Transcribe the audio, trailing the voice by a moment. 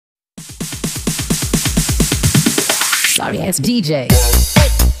sorry ass DJ.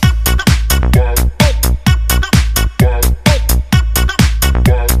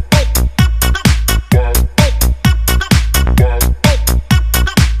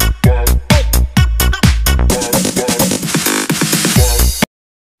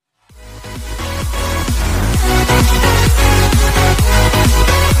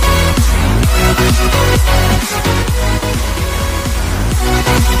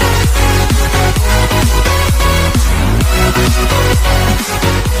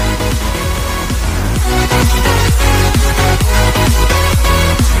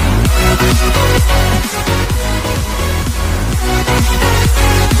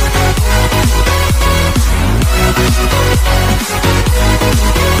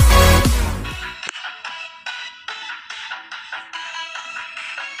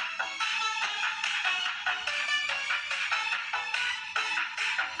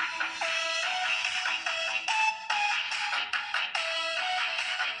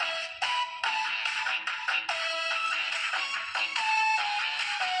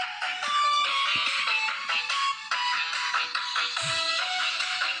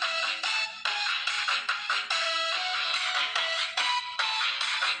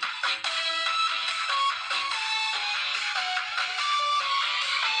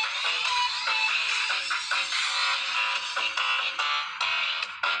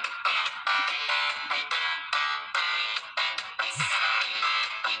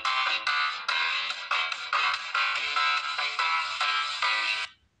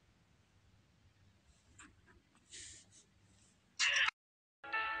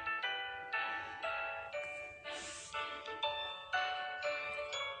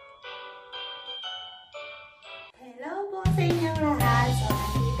 Hello po sa inyong lahat. So,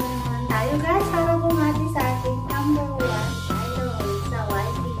 nandito naman tayo guys para bumati sa ating #1 idol sa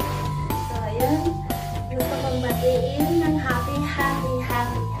YT. So, ayun. Gusto kong batiin ng happy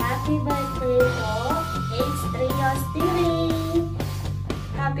birthday po. H3Os TV.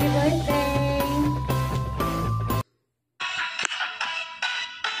 Happy birthday!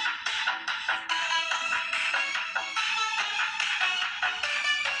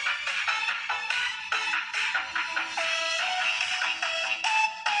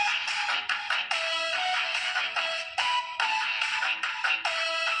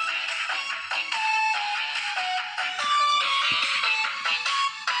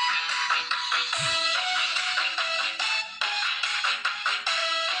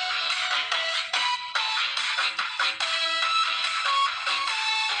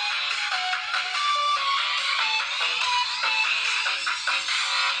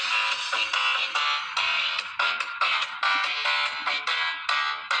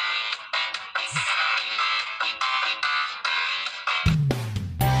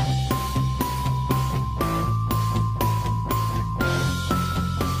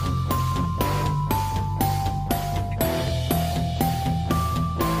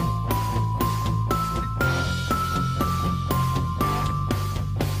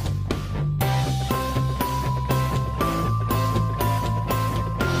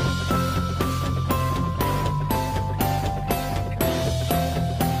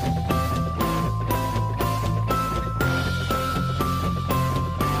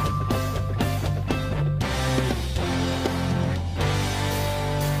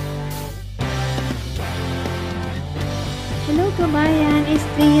 Hello Kabayan, it's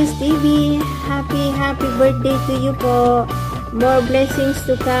H3Os TV. Happy birthday to you po. More blessings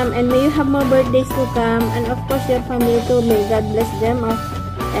to come and may you have more birthdays to come, and of course your family too. May God bless them.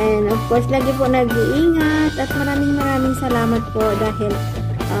 And of course lagi po nag-iingat at maraming salamat po dahil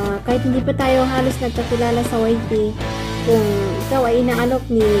kahit hindi pa tayo halos nagkakilala sa YT, kung ikaw ay inaalok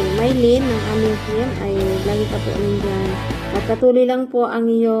ni Mylene ng aming team ay lagi ka po nandyan. At patuloy lang po ang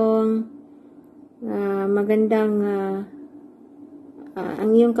iyong magandang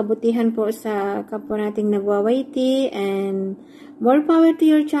ang iyong kabutihan po sa kapwa nating nagwa-YT, and more power to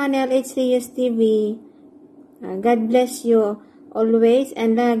your channel H3Os TV. God bless you always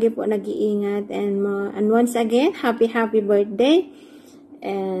and lagi po nag-iingat, and once again happy birthday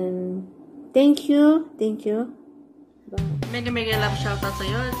and thank you. Bye. Mega love shoutout sa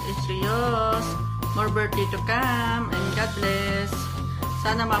iyo, H3Os. More birthday to come and God bless.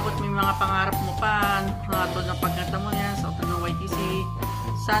 Sana maabot mo yung mga pangarap mo pa. Tulad ng pagkanta mo yan sa hotel ng YTC.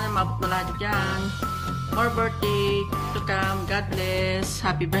 Sana maabot mo lahat dyan. More birthday to come. God bless.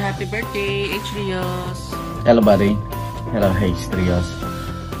 Happy birthday, H3Os. Hello, buddy. Hello, H3Os.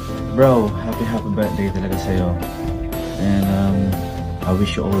 Bro, happy birthday talaga sa'yo. And I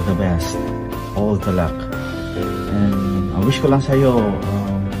wish you all the best. All the luck. And I wish ko lang sa'yo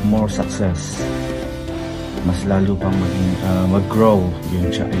more success. mas lalo pang mag-grow yung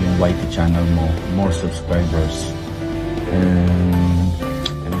YT channel mo, more subscribers.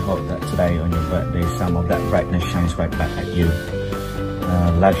 And I hope that today on your birthday, some of that brightness shines right back at you.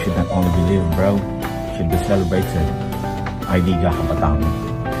 Life should not only be lived, bro, should be celebrated. Idea Kabayan.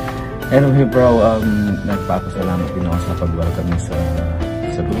 Anyway, bro, nagpapasalamat din ako sa pag-welcome sa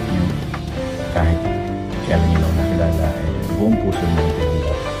group niyo. Kahit kailan niyo lang nakilala, buong puso mo ito.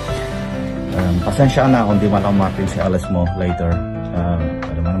 Pasensya ka na kung di man ako matin si alas mo later.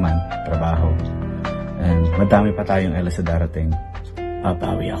 Alam mo naman, trabaho. And madami pa tayong alas sa darating.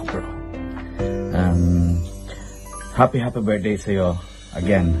 Bawi ako, bro. Happy birthday sa'yo.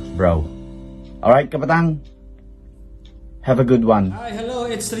 Again, bro. Alright, Kabayan. Have a good one. Hi, hello,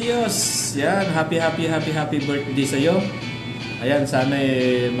 it's Rios. Yan, happy birthday sa'yo. Ayan, sana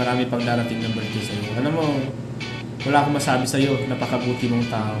marami pang darating ng birthday sa'yo. Alam mo, wala akong masabi sa'yo. Napakabuti mong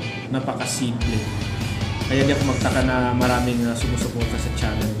tao. Napakasimple. Kaya di ako magtaka na maraming sumusuporta sa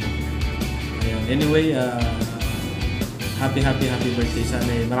channel. Ayan. Anyway, happy birthday. Sana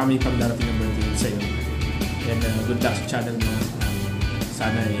marami pang darating ng birthday sa'yo. And good luck sa channel mo.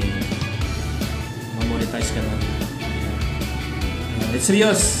 Sana ma-monetize ka na. It's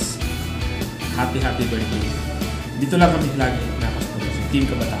Rios. Happy birthday. Dito lang kami lagi nakasupport sa Team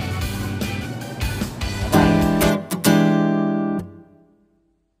Kabayan.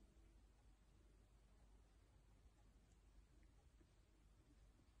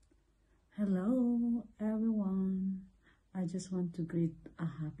 Hello everyone. I just want to greet a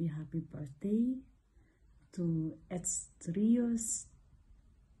happy birthday to Rios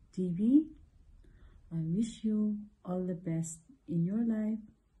TV. I wish you all the best in your life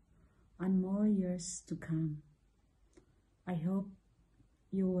and more years to come. I hope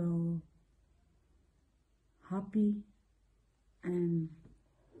you will happy and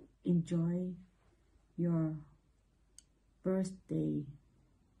enjoy your birthday.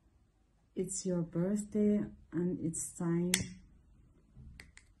 It's your birthday and it's time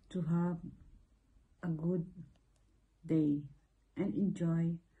to have a good day and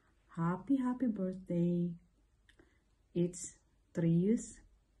enjoy. Happy birthday. It's Rios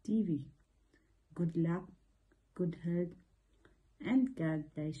TV. Good luck, good health, and God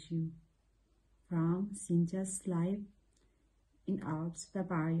bless you. From Sinja's Life in Alps,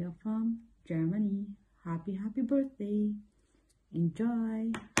 Bavaria, from Germany. Happy birthday.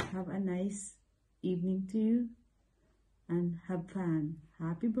 Enjoy. Have a nice evening to you and have fun.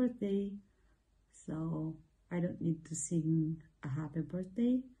 Happy birthday. So I don't need to sing a happy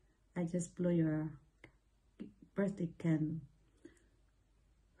birthday. I just blow your birthday candle.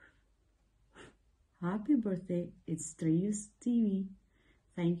 Happy birthday. It's Rios TV.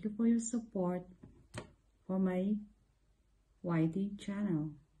 Thank you for your support for my YT channel.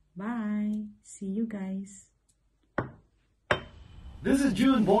 Bye. See you guys. This is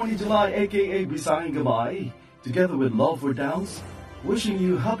June, born in July, aka Bisayang Gabay, together with Love for Downs, wishing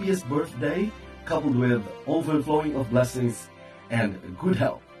you happiest birthday, coupled with overflowing of blessings and good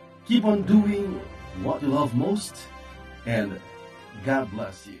health. Keep on doing what you love most, and God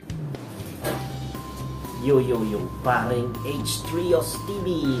bless you. Yo, paring H3os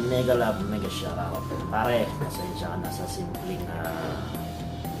TV, mega love, mega shoutout. Pare, pasensya ka na sa simpleng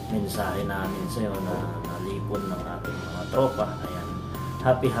mensahe namin sa'yo na nalipon ng ating mga tropa. Ayan,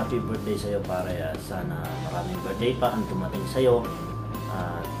 happy birthday sa'yo, pare. Sana maraming birthday pa ang tumating sa'yo.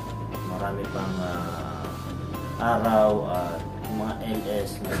 At marami pang araw at mga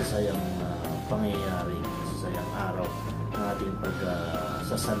LS, masasayang pangyayari, masasayang araw ng ating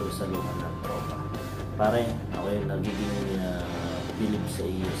pagsasalu-saluhan ng tropa. Pare, ako yung nagiging bilib sa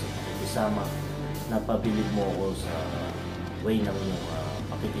iyo sa pakikisama. Napabilib mo ako sa way ng iyong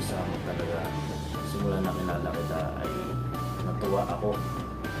pakikisama talaga. Simula na kilala kita ay natuwa ako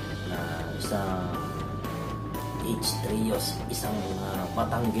na isang H3os, isang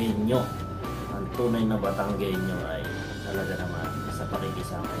Batanggenyo. Ang tunay na Batanggenyo ay talaga naman sa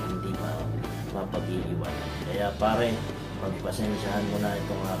pakikisama hindi mapag-iiwan. Kaya pare, pagpasensyahan mo na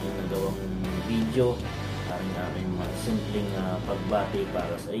itong aking nagawang video, aking mga simpleng pagbati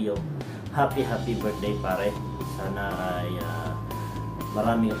para sa iyo. Happy birthday, pare. Sana ay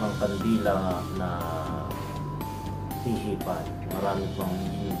marami kang kandila na hihipan, marami pang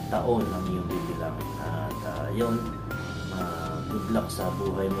taon ang iyong bibilangin. At yun, good luck sa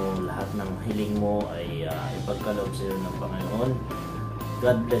buhay mo. Lahat ng hiling mo ay ipagkaloob sa iyo ng Panginoon.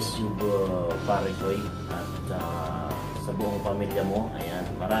 God bless you, pare Koy, at sa buong pamilya mo. Ayan,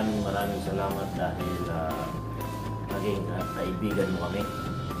 maraming salamat dahil naging kaibigan mo kami.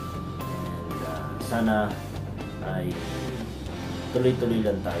 And sana ay tuloy-tuloy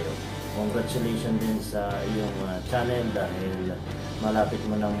lang tayo. congratulations din sa iyong channel dahil malapit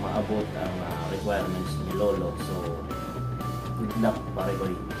mo nang maabot ang requirements ni Lolo. So, good luck, pare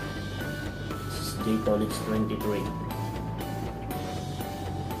ko. This is JTolix 23.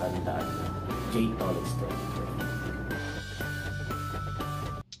 Tandaan. JTolix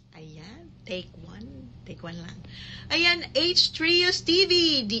 23. Ayan, take one lang. Ayan, H Trios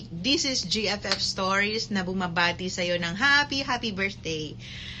TV. This is GFF Stories na bumabati sa'yo ng happy birthday.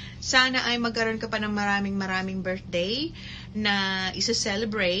 Sana ay magkaroon ka pa ng maraming birthday na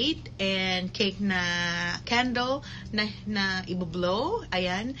isa-celebrate and cake na candle na ibublow.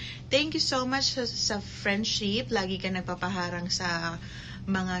 Ayan. Thank you so much sa friendship. Lagi ka nagpapaharang sa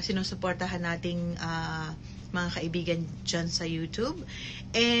mga sinusuportahan nating mga kaibigan dyan sa YouTube.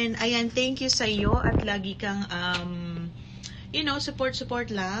 And ayan, thank you sa iyo at lagi kang support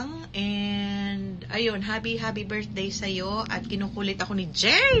lang. And ayun, happy birthday sa iyo at kinukulit ako ni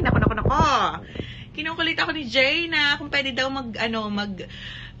Jay. Nako. Kinukulit ako ni Jay na kung pwede daw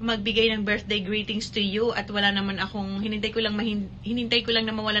magbigay ng birthday greetings to you at wala naman akong hinintay ko lang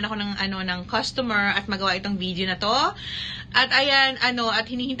na mawalan ako ng customer at magawa itong video na to. At ayan, at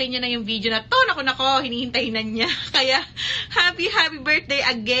hinihintay niya na yung video na to. Nako, hinihintay na niya. Kaya, happy birthday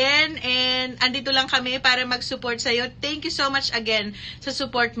again. And andito lang kami para mag-support sa'yo. Thank you so much again sa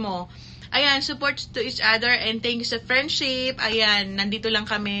support mo. Ayan, support to each other and thank you sa friendship. Ayan, nandito lang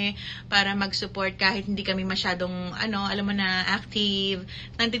kami para mag-support kahit hindi kami masyadong, alam mo na, active.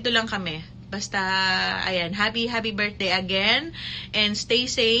 Nandito lang kami. Basta, ayan, happy birthday again. And stay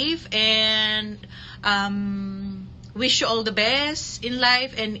safe and wish you all the best in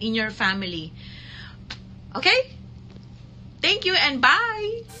life and in your family. Okay? Thank you and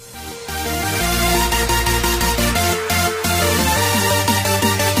bye!